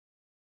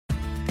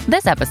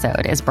This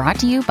episode is brought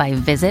to you by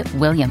Visit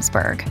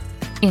Williamsburg.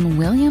 In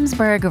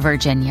Williamsburg,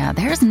 Virginia,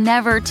 there's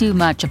never too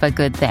much of a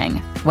good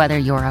thing. Whether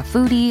you're a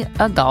foodie,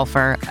 a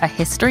golfer, a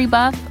history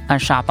buff, a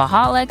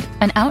shopaholic,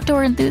 an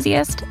outdoor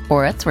enthusiast,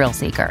 or a thrill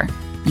seeker,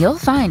 you'll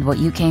find what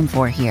you came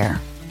for here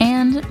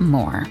and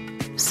more.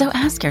 So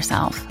ask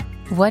yourself,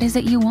 what is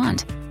it you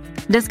want?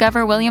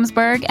 Discover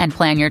Williamsburg and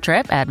plan your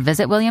trip at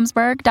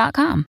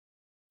visitwilliamsburg.com.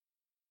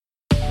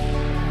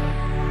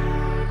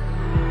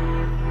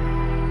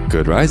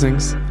 Good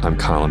risings. I'm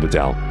Colin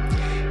Bedell.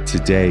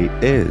 Today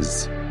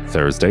is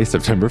Thursday,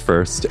 September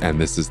 1st,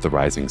 and this is the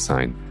rising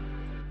sign.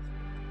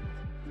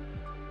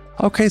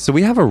 Okay, so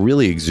we have a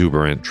really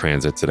exuberant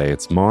transit today.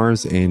 It's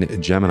Mars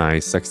in Gemini,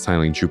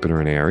 sextiling Jupiter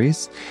in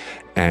Aries.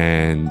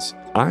 And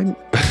I'm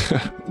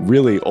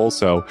really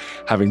also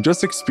having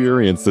just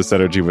experienced this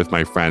energy with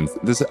my friends.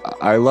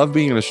 I love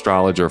being an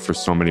astrologer for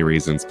so many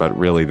reasons, but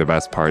really the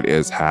best part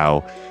is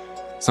how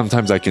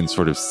sometimes I can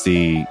sort of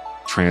see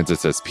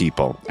transits as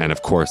people, and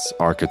of course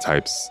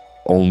archetypes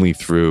only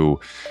through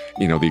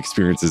the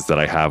experiences that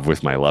I have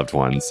with my loved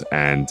ones.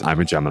 And I'm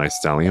a Gemini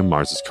stellium.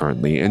 Mars is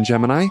currently in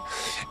Gemini,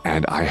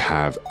 and I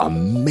have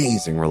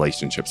amazing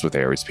relationships with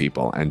Aries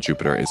people, and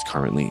Jupiter is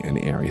currently in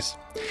Aries.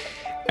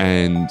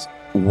 And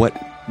what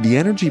the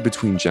energy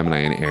between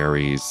Gemini and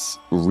Aries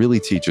really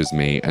teaches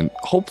me, and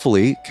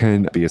hopefully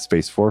can be a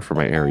space for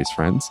my Aries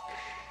friends,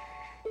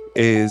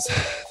 is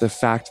the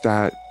fact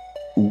that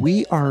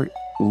we are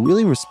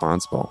really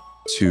responsible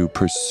to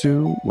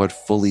pursue what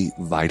fully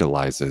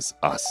vitalizes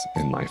us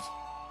in life.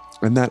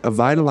 And that a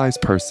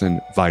vitalized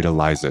person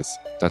vitalizes.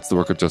 That's the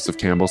work of Joseph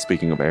Campbell,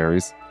 speaking of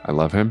Aries. I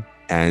love him.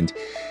 And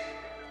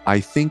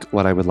I think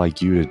what I would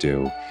like you to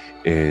do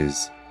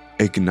is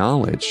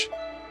acknowledge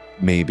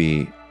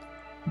maybe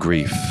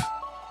grief,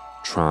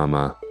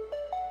 trauma,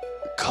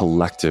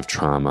 collective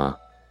trauma,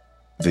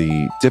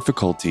 the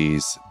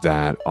difficulties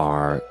that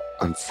are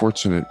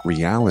unfortunate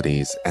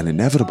realities and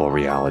inevitable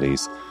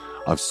realities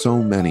of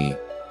so many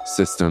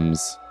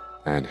systems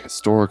and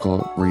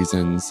historical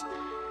reasons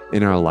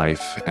in our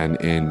life and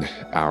in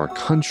our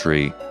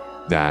country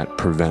that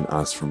prevent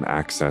us from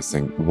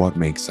accessing what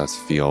makes us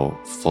feel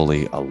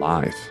fully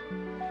alive,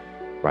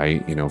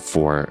 right?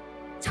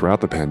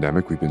 Throughout the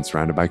pandemic, we've been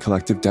surrounded by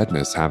collective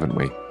deadness, haven't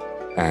we?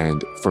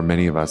 And for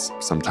many of us,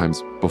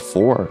 sometimes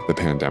before the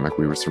pandemic,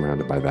 we were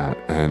surrounded by that.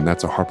 And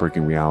that's a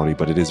heartbreaking reality,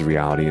 but it is a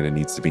reality and it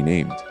needs to be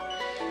named.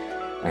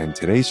 And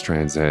today's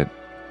transit,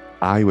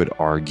 I would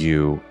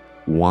argue,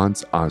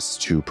 wants us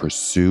to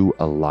pursue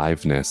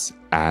aliveness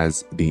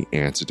as the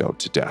antidote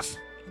to death,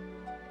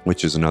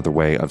 which is another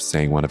way of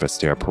saying one of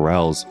Esther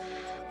Perel's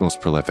most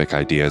prolific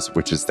ideas,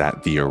 which is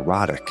that the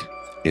erotic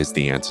is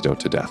the antidote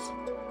to death.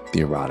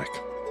 The erotic.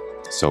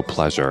 So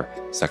pleasure,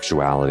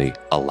 sexuality,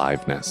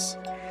 aliveness.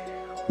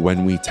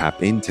 When we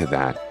tap into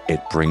that,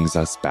 it brings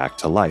us back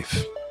to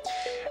life.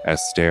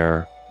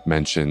 Esther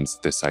mentions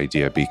this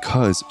idea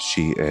because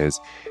she is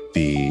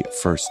the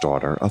first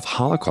daughter of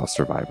Holocaust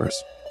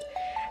survivors.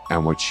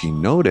 And what she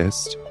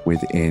noticed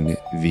within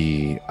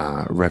the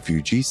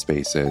refugee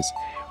spaces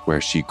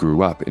where she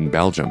grew up in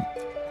Belgium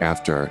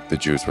after the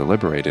Jews were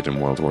liberated in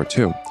World War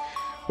II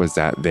was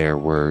that there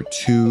were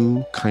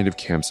two kind of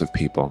camps of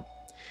people.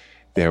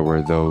 There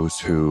were those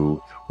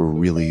who were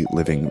really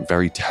living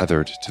very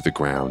tethered to the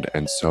ground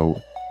and so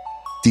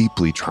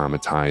deeply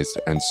traumatized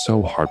and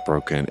so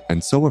heartbroken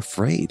and so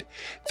afraid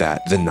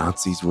that the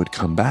Nazis would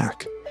come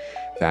back,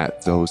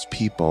 that those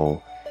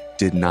people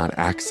did not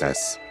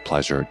access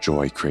pleasure,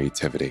 joy,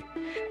 creativity.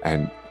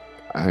 And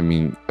I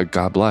mean,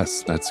 God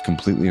bless, that's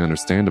completely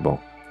understandable,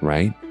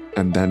 right?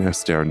 And then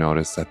Esther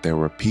noticed that there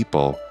were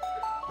people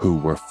who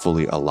were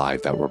fully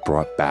alive, that were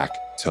brought back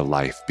to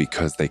life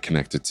because they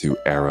connected to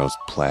eros,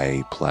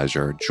 play,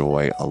 pleasure,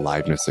 joy,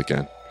 aliveness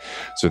again.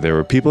 So there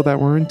were people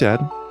that weren't dead,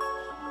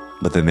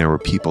 but then there were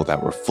people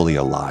that were fully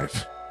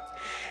alive.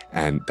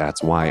 And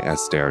that's why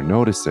Esther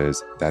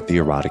notices that the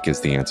erotic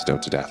is the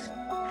antidote to death.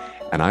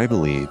 And I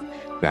believe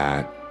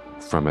that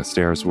from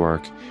Esther's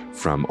work,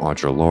 from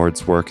Audre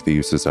Lorde's work, the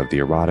uses of the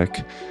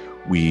erotic,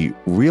 we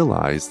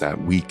realize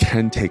that we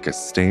can take a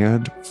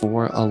stand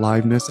for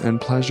aliveness and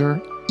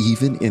pleasure,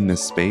 even in the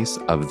space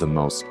of the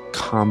most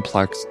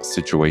complex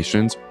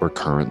situations we're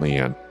currently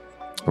in.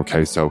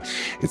 Okay, so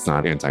it's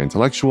not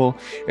anti-intellectual,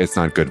 it's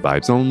not good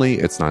vibes only,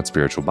 it's not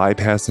spiritual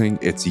bypassing,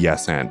 it's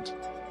yes and.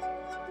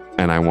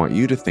 And I want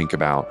you to think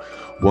about,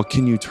 what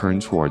can you turn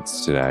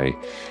towards today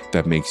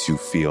that makes you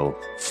feel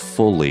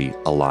fully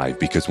alive?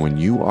 Because when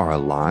you are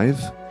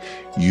alive,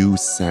 you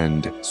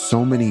send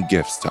so many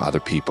gifts to other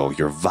people.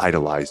 You're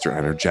vitalized, you're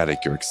energetic,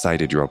 you're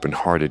excited, you're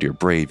open-hearted, you're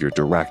brave, you're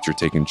direct, you're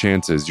taking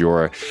chances,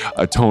 you're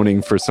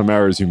atoning for some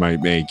errors you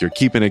might make, you're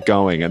keeping it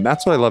going. And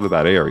that's what I love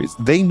about Aries.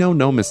 They know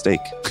no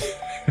mistake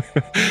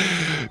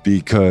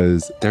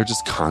because they're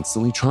just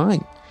constantly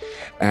trying.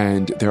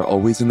 And they're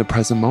always in the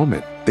present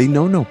moment. They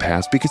know no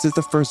past because it's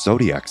the first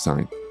zodiac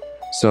sign.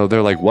 So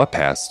they're like, what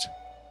past?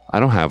 I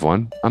don't have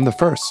one. I'm the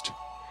first.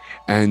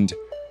 And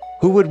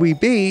who would we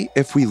be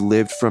if we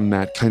lived from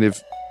that kind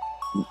of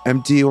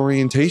empty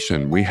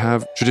orientation. We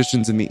have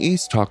traditions in the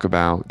East talk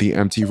about the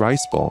empty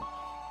rice bowl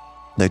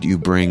that you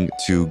bring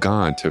to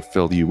God to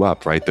fill you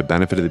up, right? The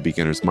benefit of the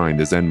beginner's mind,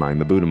 the Zen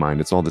mind, the Buddha mind,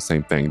 it's all the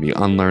same thing, the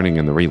unlearning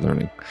and the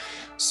relearning.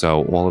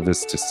 So all of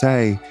this to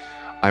say,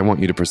 I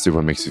want you to pursue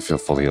what makes you feel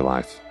fully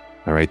alive.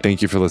 All right.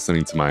 Thank you for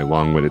listening to my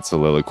long-winded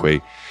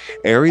soliloquy.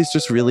 Aries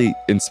just really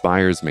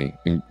inspires me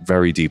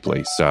very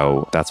deeply.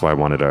 So that's why I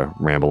wanted to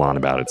ramble on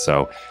about it.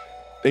 So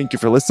thank you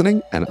for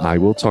listening, and I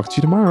will talk to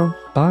you tomorrow.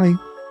 Bye.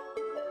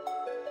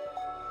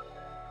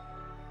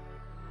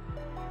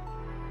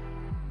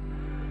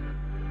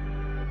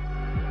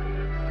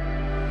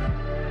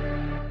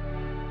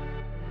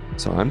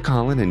 So I'm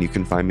Colin, and you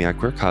can find me at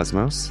Queer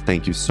Cosmos.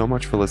 Thank you so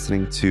much for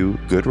listening to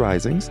Good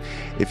Risings.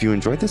 If you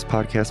enjoyed this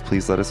podcast,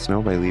 please let us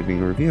know by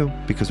leaving a review,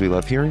 because we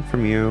love hearing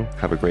from you.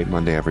 Have a great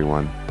Monday,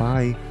 everyone.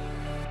 Bye.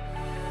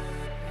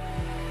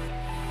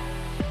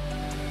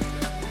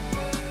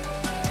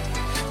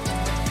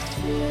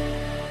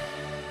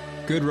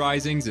 Good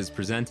Risings is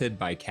presented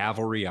by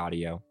Cavalry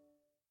Audio.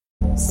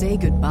 Say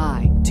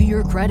goodbye to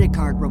your credit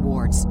card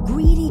rewards.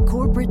 Greedy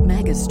corporate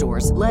mega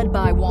stores, led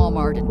by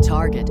Walmart and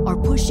Target, are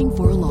pushing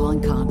for a law in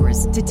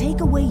Congress to take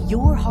away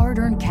your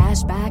hard-earned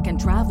cash back and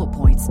travel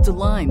points to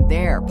line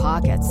their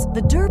pockets.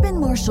 The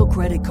Durbin-Marshall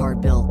credit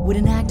card bill would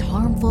enact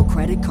harmful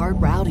credit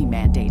card routing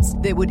mandates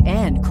that would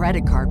end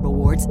credit card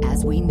rewards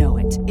as we know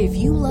it. If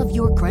you love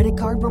your credit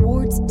card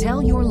rewards,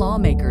 tell your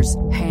lawmakers,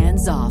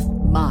 hands off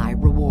my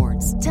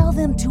rewards. Tell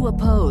them to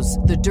oppose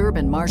the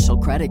Durbin-Marshall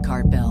credit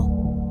card bill.